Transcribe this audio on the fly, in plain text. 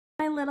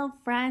My little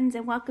friends,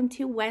 and welcome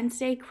to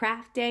Wednesday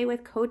Craft Day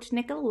with Coach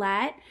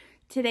Nicolette.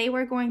 Today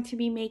we're going to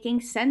be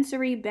making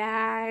sensory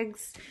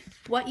bags.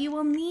 What you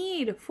will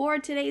need for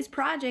today's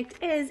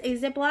project is a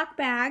Ziploc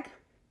bag,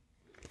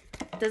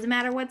 doesn't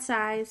matter what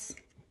size,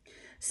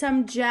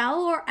 some gel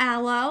or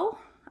aloe.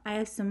 I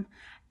have some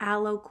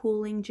aloe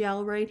cooling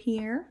gel right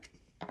here.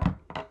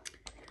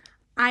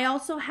 I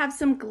also have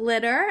some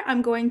glitter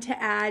I'm going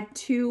to add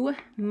to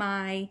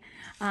my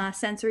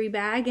sensory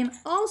bag, and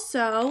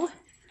also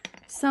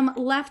some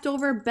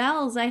leftover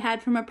bells I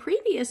had from a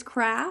previous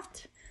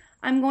craft.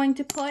 I'm going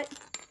to put,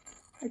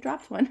 I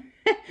dropped one,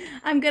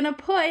 I'm going to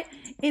put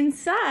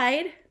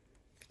inside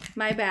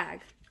my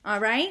bag. All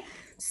right,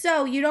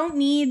 so you don't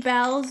need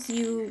bells.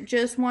 You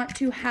just want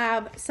to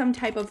have some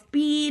type of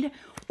bead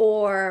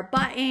or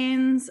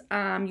buttons.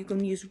 You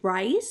can use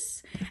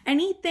rice.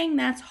 Anything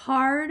that's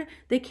hard,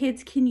 the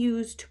kids can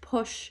use to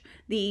push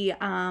the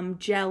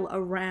gel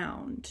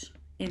around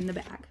in the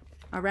bag.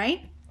 All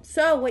right,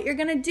 so what you're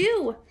gonna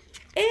do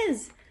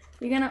is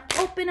you're gonna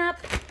open up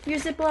your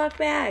Ziploc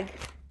bag,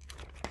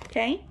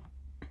 okay?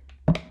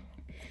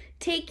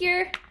 Take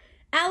your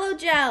aloe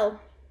gel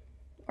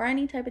or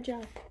any type of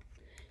gel,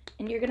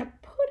 and you're gonna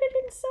put it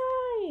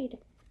inside.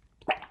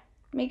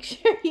 Make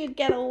sure you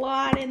get a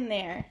lot in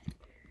there.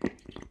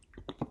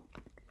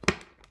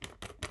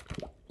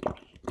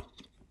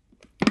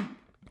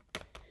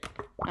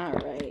 All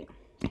right,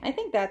 I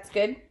think that's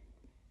good,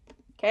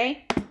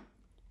 okay?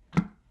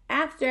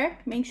 After,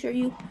 make sure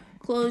you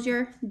close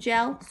your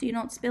gel so you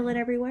don't spill it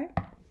everywhere.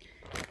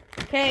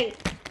 Okay,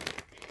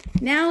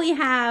 now we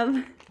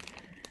have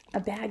a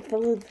bag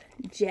full of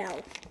gel.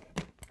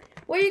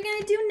 What you're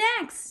gonna do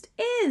next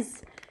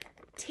is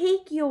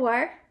take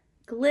your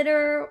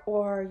glitter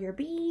or your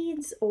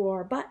beads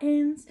or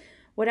buttons,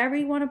 whatever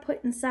you want to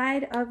put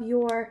inside of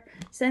your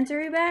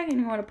sensory bag, and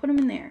you want to put them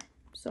in there.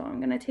 So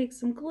I'm gonna take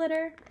some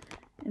glitter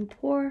and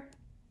pour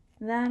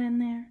that in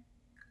there.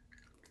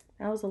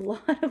 That was a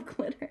lot of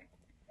glitter.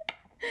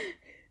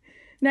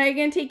 Now you're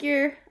going to take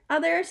your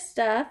other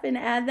stuff and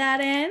add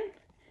that in,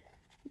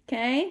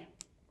 okay?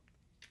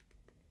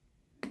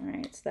 All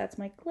right, so that's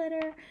my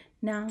glitter.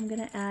 Now I'm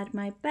going to add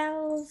my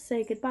bells.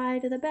 Say goodbye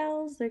to the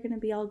bells. They're going to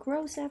be all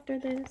gross after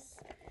this.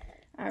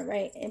 All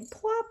right, and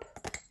plop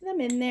them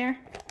in there.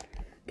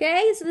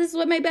 Okay, so this is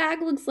what my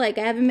bag looks like.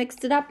 I haven't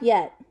mixed it up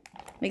yet.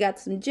 We got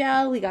some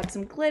gel, we got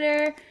some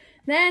glitter.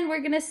 Then we're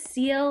going to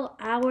seal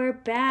our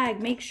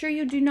bag. Make sure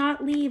you do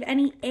not leave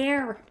any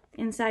air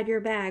inside your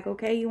bag,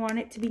 okay? You want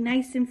it to be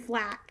nice and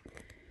flat.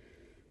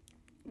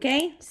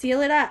 Okay,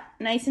 seal it up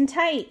nice and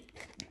tight.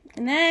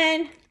 And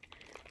then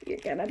you're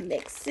gonna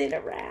mix it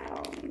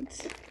around.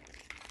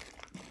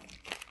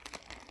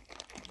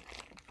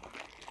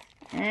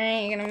 All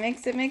right, you're gonna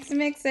mix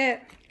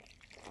it.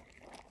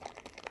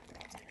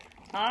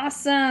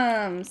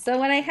 Awesome. So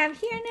what I have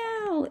here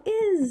now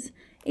is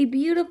a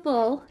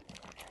beautiful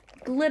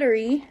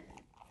glittery,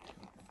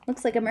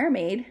 looks like a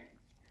mermaid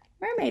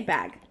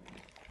bag,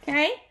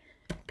 okay?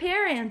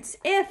 Parents,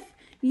 if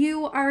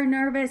you are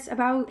nervous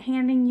about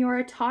handing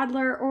your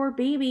toddler or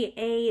baby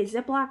a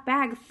Ziploc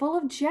bag full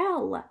of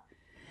gel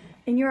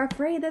and you're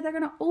afraid that they're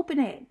going to open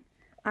it,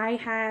 I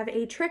have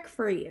a trick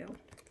for you.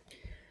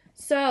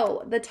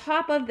 So the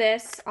top of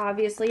this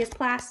obviously is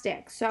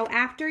plastic. So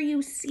after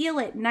you seal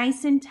it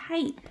nice and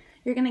tight,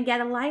 you're going to get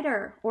a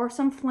lighter or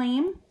some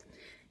flame,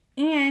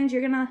 and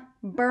you're going to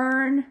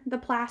burn the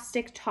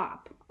plastic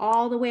top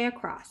all the way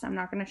across. I'm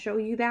not going to show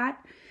you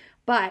that,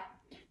 but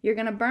you're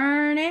going to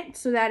burn it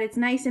so that it's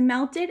nice and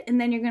melted,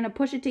 and then you're going to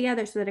push it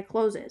together so that it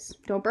closes.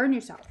 Don't burn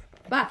yourself.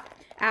 But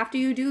after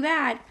you do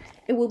that,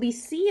 it will be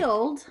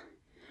sealed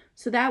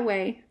so that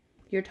way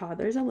your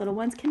toddlers or little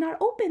ones cannot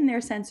open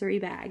their sensory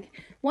bag.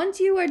 Once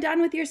you are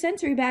done with your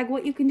sensory bag,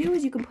 what you can do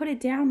is you can put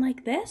it down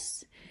like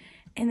this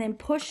and then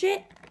push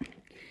it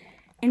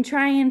and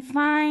try and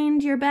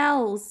find your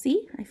bells.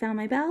 See, I found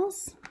my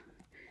bells.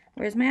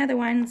 Where's my other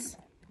ones?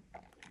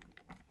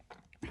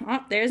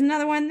 Oh, there's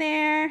another one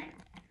there.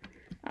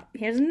 Oh,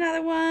 here's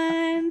another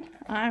one.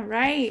 All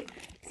right,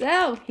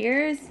 so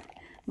here's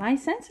my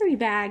sensory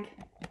bag.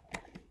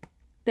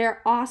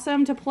 They're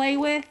awesome to play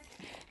with.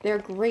 They're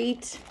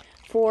great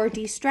for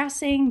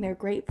de-stressing. They're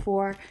great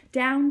for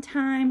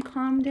downtime,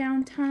 calm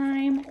down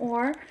time,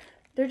 or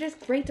they're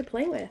just great to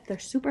play with. They're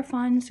super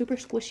fun, super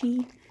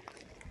squishy.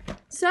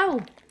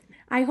 So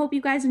I hope you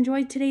guys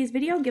enjoyed today's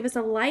video. Give us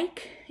a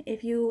like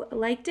if you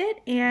liked it,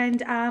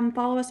 and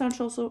follow us on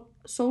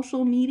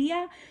social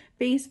media,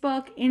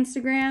 Facebook,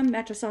 Instagram,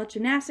 Metro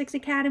Gymnastics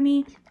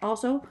Academy.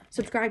 Also,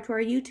 subscribe to our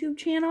YouTube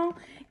channel.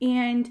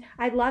 And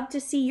I'd love to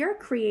see your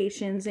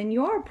creations and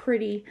your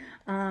pretty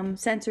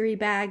sensory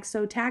bags.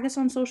 So tag us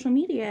on social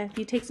media if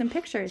you take some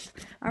pictures.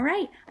 All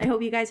right. I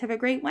hope you guys have a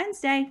great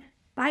Wednesday.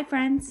 Bye,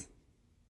 friends.